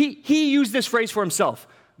 he used this phrase for himself,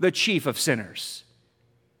 the chief of sinners.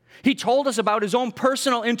 He told us about his own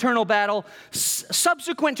personal internal battle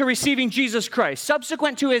subsequent to receiving Jesus Christ,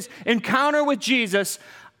 subsequent to his encounter with Jesus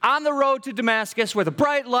on the road to Damascus with a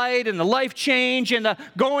bright light and the life change and the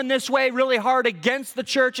going this way really hard against the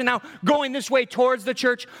church and now going this way towards the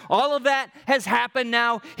church. All of that has happened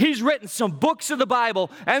now. He's written some books of the Bible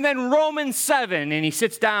and then Romans 7, and he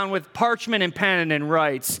sits down with parchment and pen and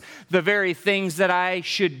writes, the very things that I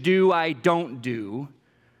should do, I don't do,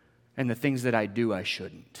 and the things that I do, I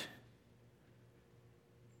shouldn't.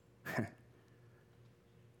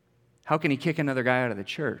 How can he kick another guy out of the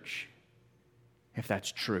church? If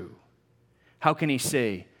that's true, how can he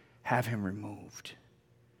say, have him removed?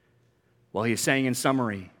 Well, he is saying in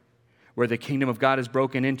summary, where the kingdom of God is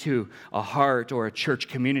broken into a heart or a church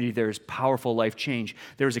community, there is powerful life change.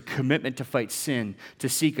 There is a commitment to fight sin, to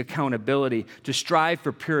seek accountability, to strive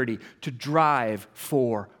for purity, to drive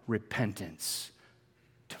for repentance,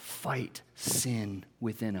 to fight sin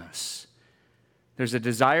within us. There's a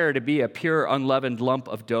desire to be a pure, unleavened lump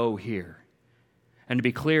of dough here. And to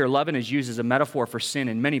be clear, leaven is used as a metaphor for sin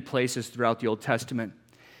in many places throughout the Old Testament.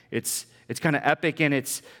 It's kind of epic in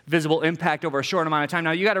its visible impact over a short amount of time.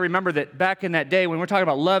 Now, you got to remember that back in that day, when we're talking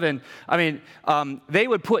about leaven, they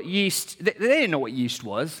would put yeast. They didn't know what yeast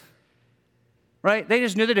was, right? They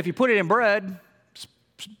just knew that if you put it in bread,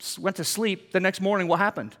 went to sleep, the next morning, what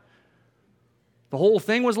happened? The whole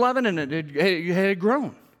thing was leaven, and it had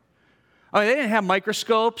grown. They didn't have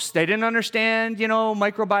microscopes. They didn't understand,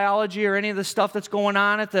 microbiology or any of the stuff that's going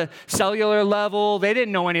on at the cellular level. They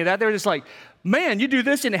didn't know any of that. They were just like, man, you do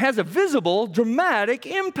this and it has a visible, dramatic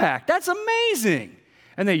impact. That's amazing.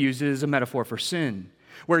 And they use it as a metaphor for sin.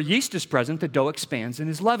 Where yeast is present, the dough expands and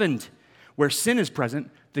is leavened. Where sin is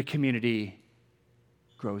present, the community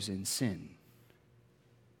grows in sin.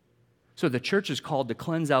 So the church is called to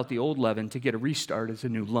cleanse out the old leaven to get a restart as a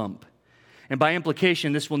new lump. And by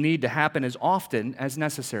implication, this will need to happen as often as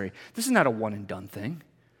necessary. This is not a one-and-done thing.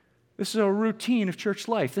 This is a routine of church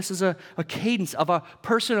life. This is a cadence of a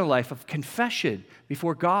personal life of confession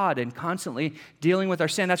before God and constantly dealing with our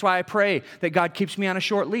sin. That's why I pray that God keeps me on a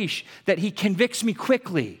short leash, that He convicts me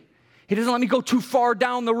quickly. He doesn't let me go too far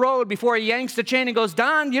down the road before He yanks the chain and goes,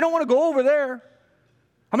 Don, you don't want to go over there.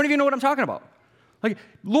 How many of you know what I'm talking about? Like,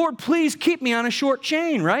 Lord, please keep me on a short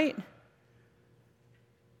chain, right?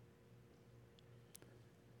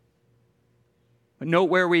 But note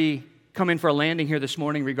where we come in for a landing here this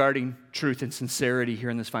morning regarding truth and sincerity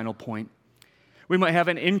here in this final point. We might have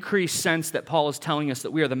an increased sense that Paul is telling us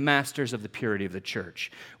that we are the masters of the purity of the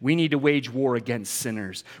church. We need to wage war against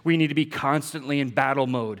sinners. We need to be constantly in battle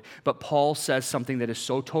mode. But Paul says something that is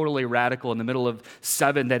so totally radical in the middle of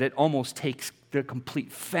 7 that it almost takes the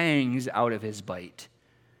complete fangs out of his bite.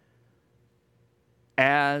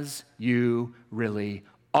 As you really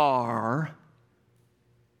are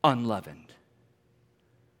unleavened.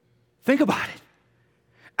 Think about it.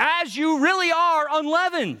 As you really are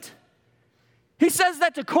unleavened. He says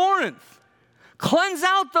that to Corinth. Cleanse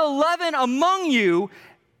out the leaven among you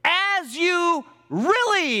as you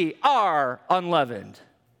really are unleavened.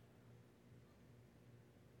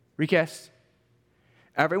 Recast.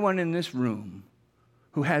 Everyone in this room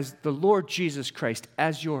who has the Lord Jesus Christ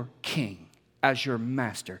as your King, as your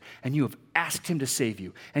master, and you have asked him to save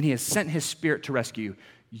you, and he has sent his Spirit to rescue you,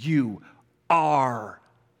 you are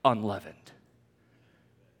unleavened.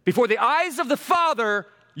 Before the eyes of the Father,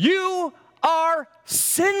 you are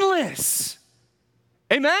sinless.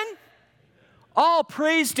 Amen? All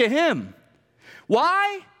praise to him.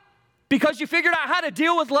 Why? Because you figured out how to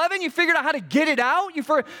deal with leaven. You figured out how to get it out. You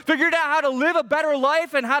figured out how to live a better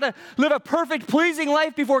life and how to live a perfect, pleasing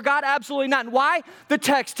life before God? Absolutely not. And why? The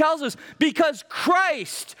text tells us, because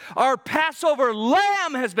Christ, our Passover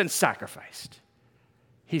lamb, has been sacrificed.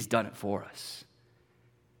 He's done it for us.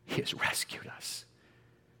 He has rescued us.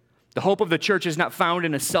 The hope of the church is not found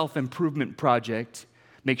in a self-improvement project.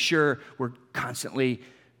 Make sure we're constantly,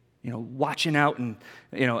 watching out and,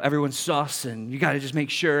 everyone's sus and you got to just make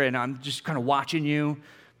sure, and I'm just kind of watching you,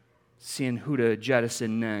 seeing who to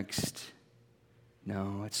jettison next.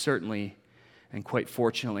 No, it's certainly, and quite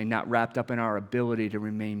fortunately, not wrapped up in our ability to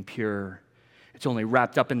remain pure. It's only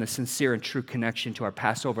wrapped up in the sincere and true connection to our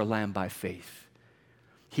Passover lamb by faith.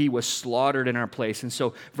 He was slaughtered in our place. And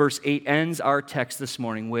so verse 8 ends our text this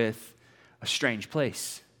morning with a strange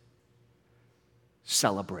place.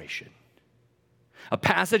 Celebration. A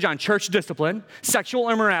passage on church discipline, sexual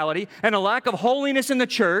immorality, and a lack of holiness in the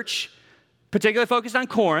church, particularly focused on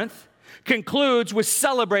Corinth, concludes with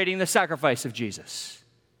celebrating the sacrifice of Jesus.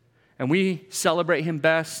 And we celebrate him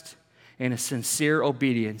best in a sincere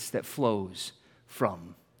obedience that flows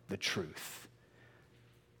from the truth.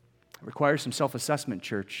 It requires some self-assessment,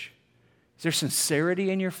 church. Is there sincerity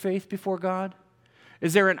in your faith before God?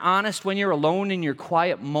 Is there an honest, when you're alone in your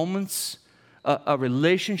quiet moments, a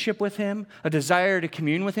relationship with him, a desire to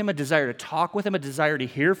commune with him, a desire to talk with him, a desire to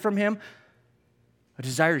hear from him, a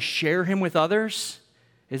desire to share him with others?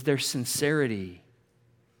 Is there sincerity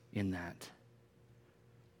in that?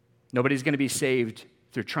 Nobody's going to be saved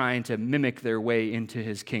through trying to mimic their way into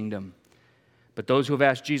his kingdom. But those who have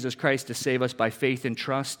asked Jesus Christ to save us by faith and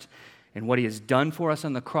trust in what he has done for us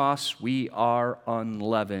on the cross, we are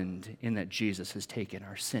unleavened in that Jesus has taken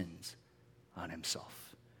our sins on himself.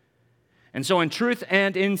 And so in truth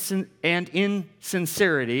and in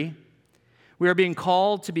sincerity, we are being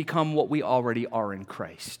called to become what we already are in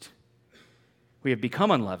Christ. We have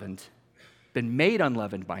become unleavened, been made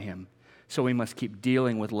unleavened by him, so we must keep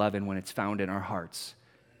dealing with leaven when it's found in our hearts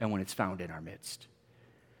and when it's found in our midst.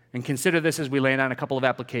 And consider this as we land on a couple of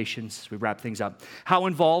applications, as we wrap things up. How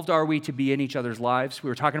involved are we to be in each other's lives? We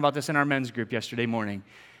were talking about this in our men's group yesterday morning.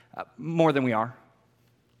 More than we are.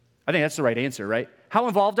 I think that's the right answer, right? How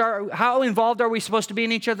involved are we supposed to be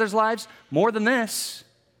in each other's lives? More than this.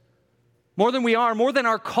 More than we are, more than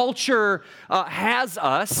our culture has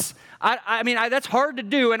us. I mean, that's hard to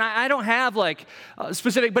do, and I don't have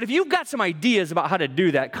specific, but if you've got some ideas about how to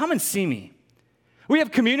do that, come and see me. We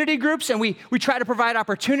have community groups, and we try to provide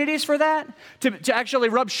opportunities for that, to actually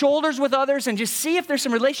rub shoulders with others and just see if there's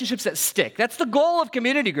some relationships that stick. That's the goal of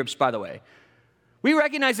community groups, by the way. We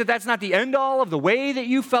recognize that that's not the end-all of the way that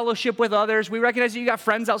you fellowship with others. We recognize that you got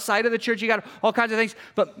friends outside of the church. You got all kinds of things.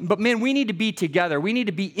 But man, we need to be together. We need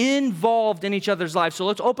to be involved in each other's lives. So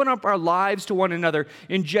let's open up our lives to one another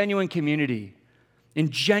in genuine community,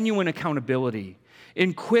 in genuine accountability,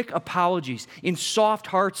 in quick apologies, in soft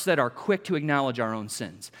hearts that are quick to acknowledge our own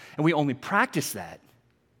sins. And we only practice that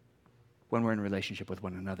when we're in relationship with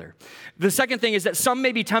one another. The second thing is that some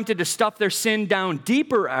may be tempted to stuff their sin down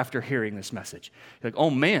deeper after hearing this message. You're like, oh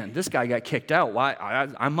man, this guy got kicked out. Why?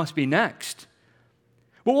 I must be next.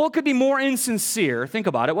 Well, what could be more insincere? Think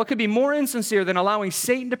about it. What could be more insincere than allowing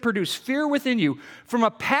Satan to produce fear within you from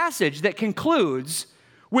a passage that concludes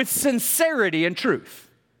with sincerity and truth?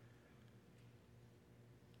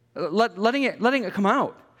 Letting it come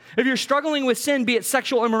out. If you're struggling with sin, be it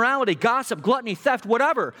sexual immorality, gossip, gluttony, theft,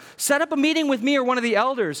 whatever, set up a meeting with me or one of the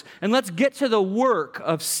elders, and let's get to the work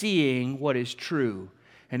of seeing what is true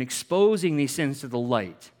and exposing these sins to the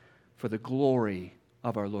light for the glory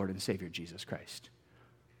of our Lord and Savior, Jesus Christ.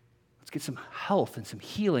 Let's get some health and some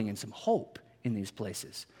healing and some hope in these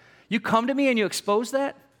places. You come to me and you expose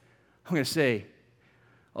that, I'm going to say,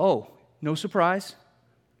 oh, no surprise.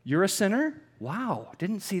 You're a sinner? Wow,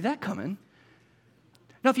 didn't see that coming.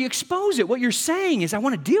 Now, if you expose it, what you're saying is, I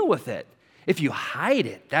want to deal with it. If you hide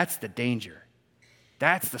it, that's the danger.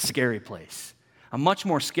 That's the scary place. I'm much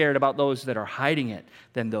more scared about those that are hiding it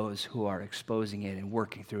than those who are exposing it and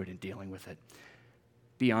working through it and dealing with it.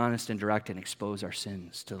 Be honest and direct and expose our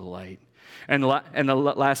sins to the light. And the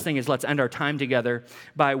last thing is, let's end our time together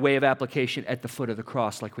by way of application at the foot of the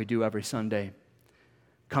cross like we do every Sunday.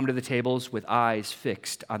 Come to the tables with eyes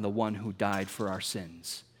fixed on the one who died for our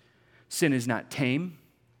sins. Sin is not tame.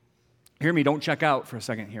 Hear me, don't check out for a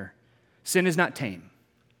second here. Sin is not tame.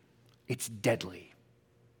 It's deadly.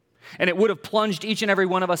 And it would have plunged each and every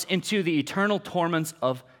one of us into the eternal torments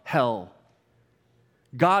of hell.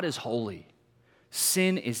 God is holy.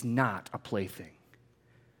 Sin is not a plaything.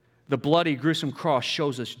 The bloody, gruesome cross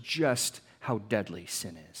shows us just how deadly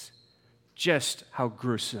sin is, just how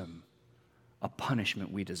gruesome a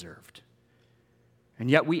punishment we deserved.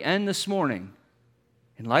 And yet we end this morning,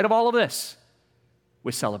 in light of all of this,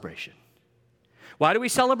 with celebration. Why do we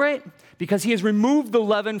celebrate? Because he has removed the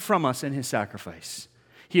leaven from us in his sacrifice.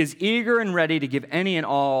 He is eager and ready to give any and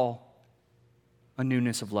all a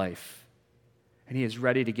newness of life. And he is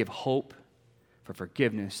ready to give hope for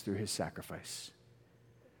forgiveness through his sacrifice.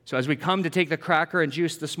 So as we come to take the cracker and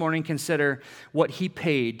juice this morning, consider what he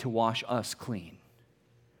paid to wash us clean.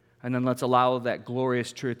 And then let's allow that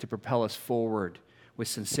glorious truth to propel us forward with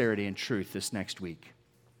sincerity and truth this next week.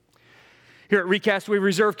 Here at Recast, we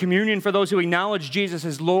reserve communion for those who acknowledge Jesus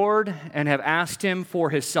as Lord and have asked him for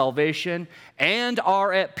his salvation and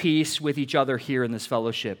are at peace with each other here in this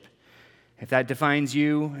fellowship. If that defines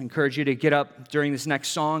you, I encourage you to get up during this next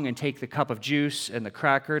song and take the cup of juice and the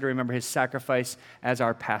cracker to remember his sacrifice as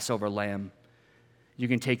our Passover lamb. You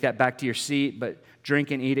can take that back to your seat, but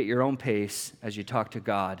drink and eat at your own pace as you talk to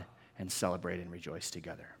God and celebrate and rejoice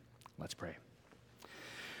together. Let's pray.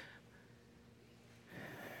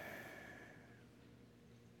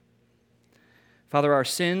 Father, our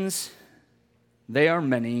sins, they are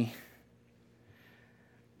many,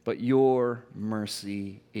 but your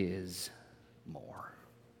mercy is more.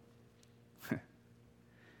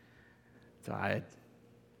 Time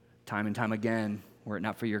and time again, were it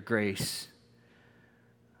not for your grace,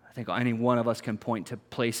 I think any one of us can point to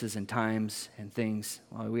places and times and things,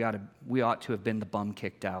 well, we ought to have been the bum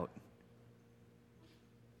kicked out.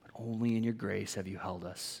 But only in your grace have you held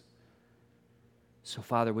us. So,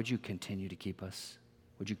 Father, would you continue to keep us?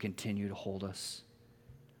 Would you continue to hold us?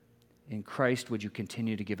 In Christ, would you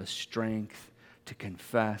continue to give us strength to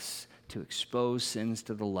confess, to expose sins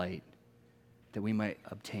to the light, that we might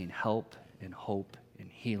obtain help and hope and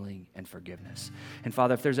healing and forgiveness. And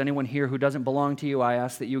Father, if there's anyone here who doesn't belong to you, I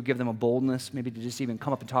ask that you give them a boldness, maybe to just even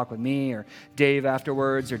come up and talk with me or Dave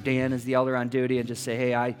afterwards or Dan as the elder on duty and just say,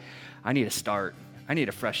 hey, I need a start. I need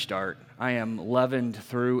a fresh start. I am leavened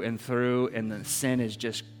through and through, and the sin is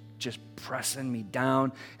just pressing me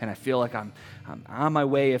down, and I feel like I'm on my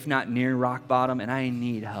way, if not near rock bottom, and I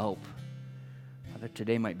need help. Father,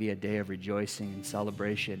 today might be a day of rejoicing and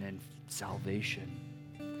celebration and salvation.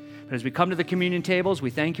 But as we come to the communion tables,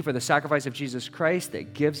 we thank you for the sacrifice of Jesus Christ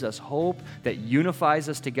that gives us hope, that unifies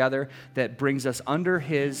us together, that brings us under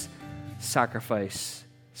his sacrifice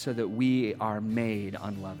so that we are made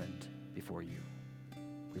unleavened before you.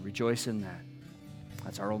 We rejoice in that.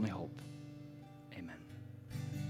 That's our only hope.